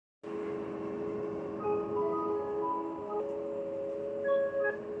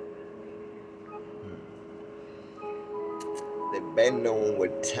Ben knowing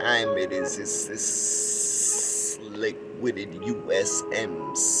what time it is. It's this slick-witted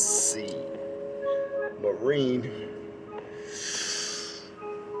USMC Marine.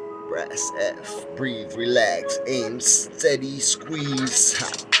 Brass F. Breathe, relax, aim, steady, squeeze,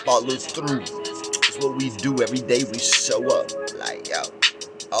 follow through. It's what we do every day. We show up like, yo,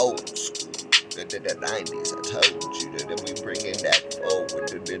 old school. The 90s, I told you that we bringing that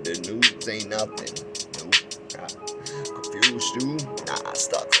forward. The news ain't nothing. Confused you? Nah,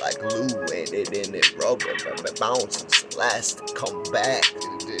 stuck like glue. And it rubber, but bounces. Elastic, come back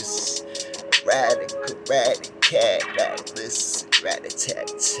to this radical, cat, like this,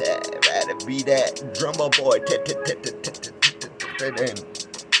 rat-a-tat-tat, rather be that drummer boy,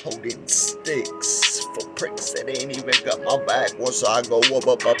 holding sticks for pricks that ain't even got my back. Once I go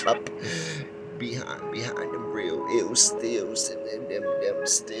up, behind them real ill stills, and them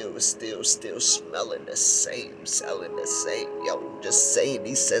still smelling the same, selling the same. Yo, just saying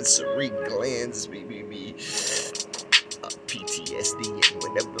these sensory glands be PTSD, and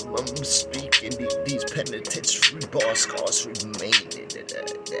whenever I'm speaking, these penitentiary bar scars remain in the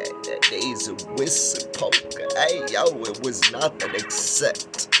days of whistle poker. Hey, yo, it was nothing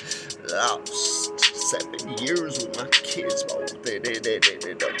except lost 7 years with my kids,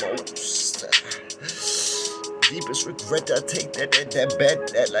 the most deepest regret. I take that bet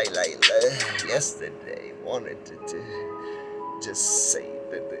that like yesterday. Wanted to just say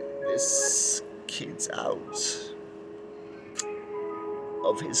that this kid's out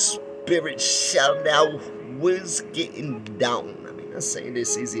of his spirit shall now was getting down. I mean, I'm saying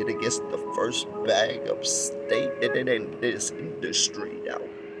it's easier to get the first bag upstate than this industry now.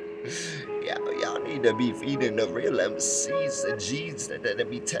 Y'all need to be feeding the real MCs, the G's that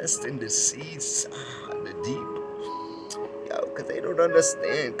be testing the seeds, the deep. Yo, cause they don't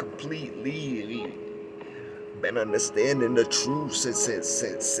understand completely. Been understanding the truth since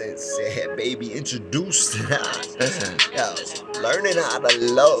baby introduced. Yo, learning how to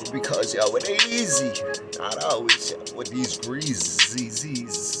love, because yo, it ain't easy. Not always, yo, with these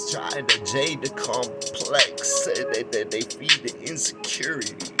greasies trying to jade the complex. They feed the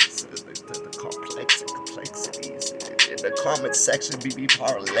insecurities, the complexities. In the comment section, be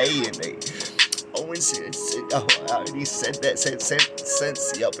parlaying they. I already said that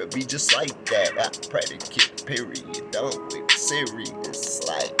since yo, it be just like that. Predicate, period. Don't be serious.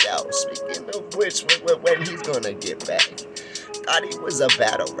 Like, yo, speaking of which, when he's gonna get back? Thought he was a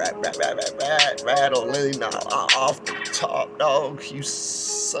battle rattling off the top, dog. You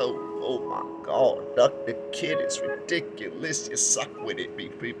so, oh my God, Duck the Kid is ridiculous. You suck with it,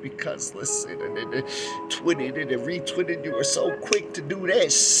 because listen, and tweeted it and retweeted. You were so quick to do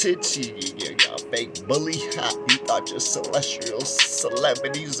that shit. You fake bully. You thought your celestial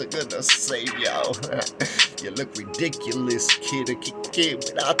celebrities are gonna save y'all. You look ridiculous, kid. A kid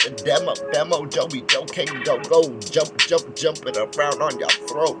without the demo. Joey Joe can't go jumping around on your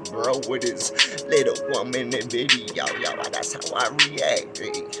throat, bro, with his little woman in video. Yo, that's how I react.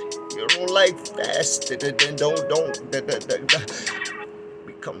 You don't like fast, then don't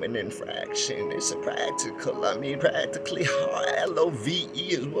become an infraction. It's a practically hard. LOVE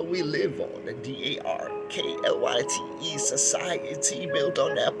is what we live on. The DARKLYTE society built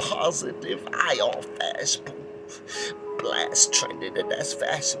on that positive ion FASH. Blast trended, and that's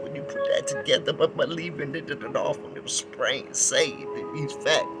fashion when you put that together, but leaving it off on them spraying, saying these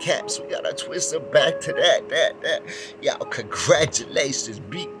fat caps, we gotta twist them back to that. Yo, congratulations,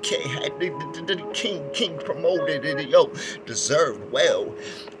 BK had the king promoted it, yo, deserved well.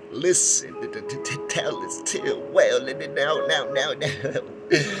 Listen, tell us till well, and now.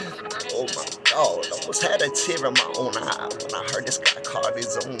 Oh my God, almost had a tear in my own eye when I heard this guy called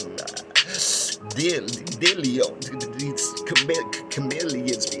his own Dealio. These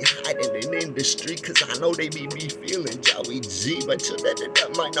chameleons be hiding in the industry, cause I know they be feeling Joey G, but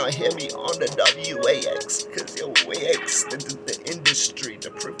that might not hear me on the WAX, cause yo, WAX, the industry,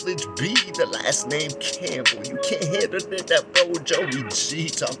 the privilege be the last name Campbell. You can't hear that bro Joey G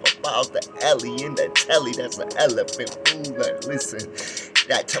talk about the Ellie in the telly, that's an elephant. Ooh, like, listen,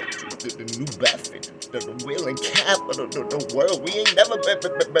 I told you the new Buffett, the willing capital, the world. We ain't never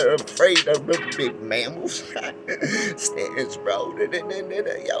been afraid of the big mammals. Stands, bro.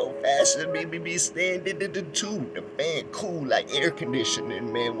 Yo, fashion be standing too. The fan cool like air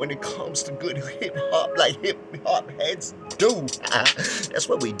conditioning, man. When it comes to good hip hop, like hip hop heads do. That's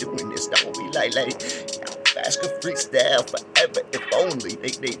what we doing this, don't we? Like. Fash could freestyle forever if only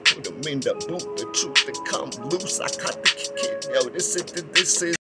they put them in the boot. The truth to come loose. I caught the kid. Yo, this is